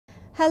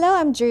Hello,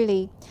 I'm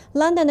Julie.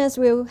 Londoners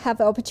will have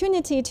the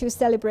opportunity to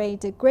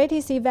celebrate the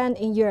greatest event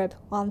in Europe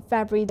on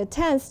February the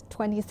 10th,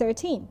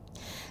 2013.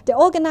 The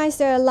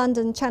organizer,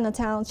 London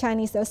Chinatown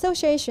Chinese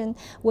Association,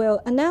 will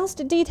announce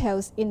the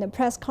details in the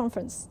press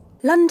conference.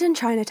 London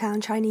Chinatown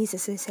Chinese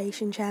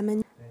Association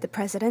Chairman, the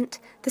President,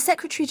 the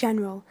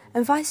Secretary-General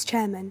and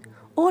Vice-Chairman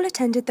all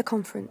attended the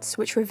conference,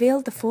 which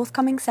revealed the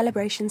forthcoming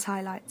celebrations'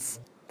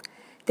 highlights.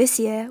 This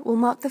year will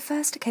mark the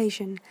first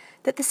occasion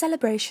that the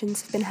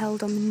celebrations have been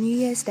held on the New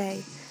Year's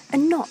Day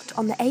and not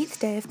on the 8th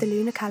day of the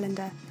lunar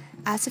calendar,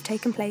 as have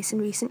taken place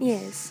in recent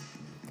years.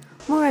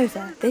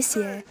 Moreover, this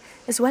year,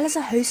 as well as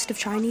a host of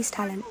Chinese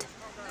talent,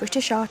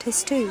 British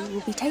artists too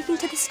will be taking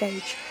to the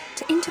stage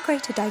to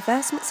integrate a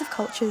diverse mix of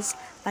cultures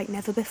like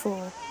never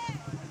before.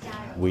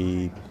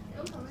 We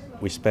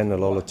spend a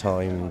lot of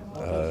time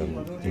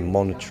in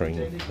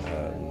monitoring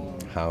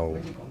how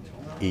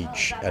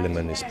each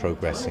element is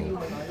progressing.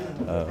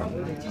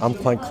 I'm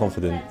quite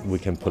confident we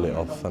can pull it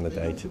off on the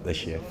date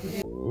this year.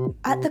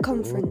 At the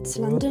conference,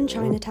 London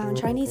Chinatown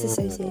Chinese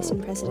Association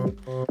President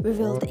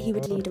revealed that he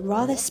would lead a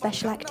rather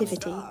special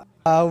activity.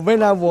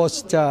 When I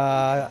was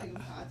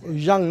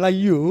young like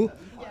you,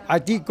 I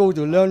did go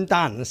to learn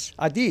dance.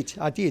 I did.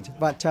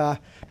 But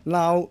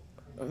now,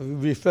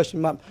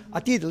 refreshing up. I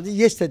did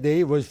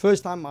yesterday was the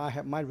first time I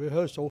had my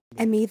rehearsal.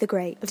 Emmy the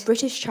Great, of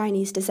British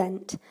Chinese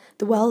descent,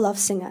 the well-loved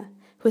singer,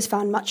 who has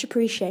found much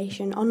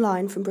appreciation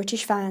online from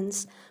British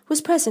fans, was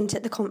present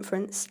at the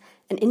conference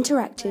and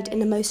interacted in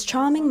the most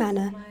charming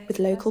manner with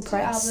local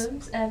press. 2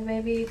 albums and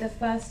maybe the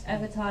first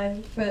ever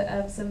time for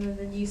some of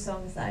the new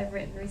songs that I've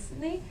written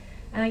recently,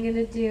 and I'm going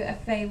to do a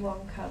Faye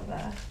Wong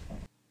cover.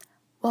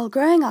 While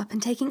growing up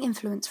and taking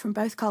influence from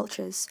both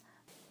cultures,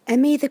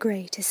 Emmy the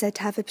Great is said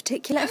to have a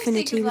particular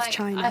affinity with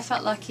China. I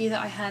felt lucky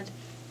that I had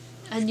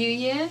a new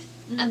year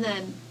and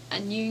then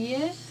a new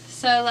year.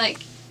 So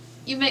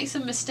you make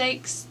some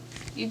mistakes,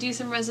 you do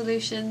some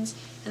resolutions,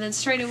 and then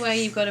straight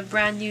away you've got a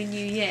brand new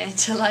year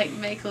to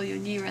make all your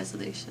new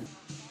resolutions.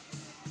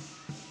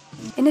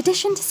 In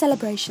addition to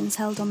celebrations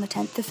held on the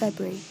 10th of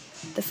February,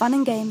 the fun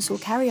and games will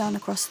carry on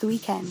across the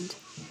weekend.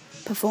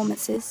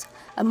 Performances,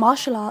 a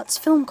martial arts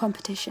film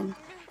competition,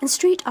 and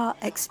street art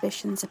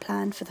exhibitions are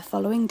planned for the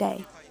following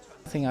day.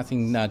 I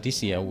think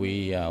this year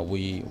we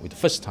the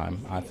first time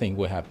I think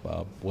we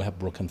have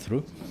broken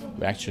through.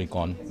 We actually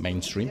gone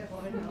mainstream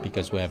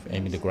because we have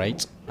Amy the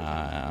Great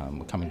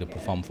coming to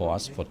perform for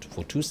us for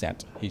 2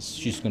 sets.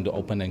 She's going to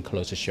open and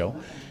close the show,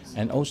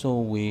 and also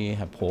we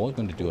have Paul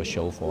going to do a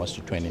show for us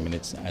for 20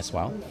 minutes as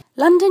well.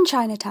 London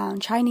Chinatown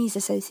Chinese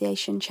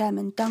Association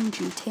Chairman Deng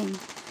Juting,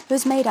 who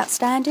has made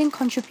outstanding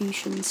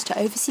contributions to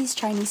overseas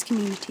Chinese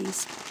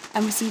communities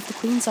and received the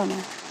Queen's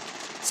honour,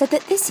 said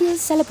that this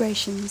year's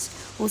celebrations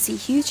will see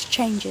huge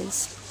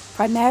changes,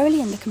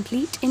 primarily in the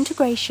complete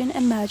integration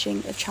and merging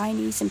of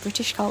Chinese and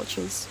British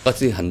cultures.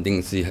 肯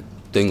定是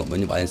对我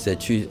们华人社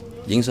区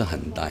影响很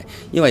大，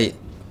因为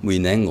每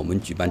年我们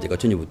举办这个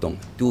春节活动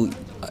都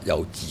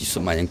有几十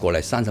万人过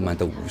来，30万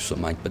到50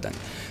万不等。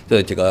所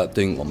以这个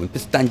对我们不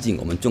单止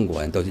我们中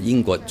国人，都是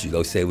英国主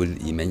流社会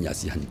里面也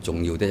是很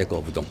重要的一个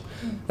活动。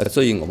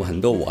所以我们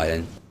很多华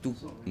人都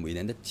每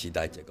年都期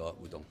待这个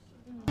活动。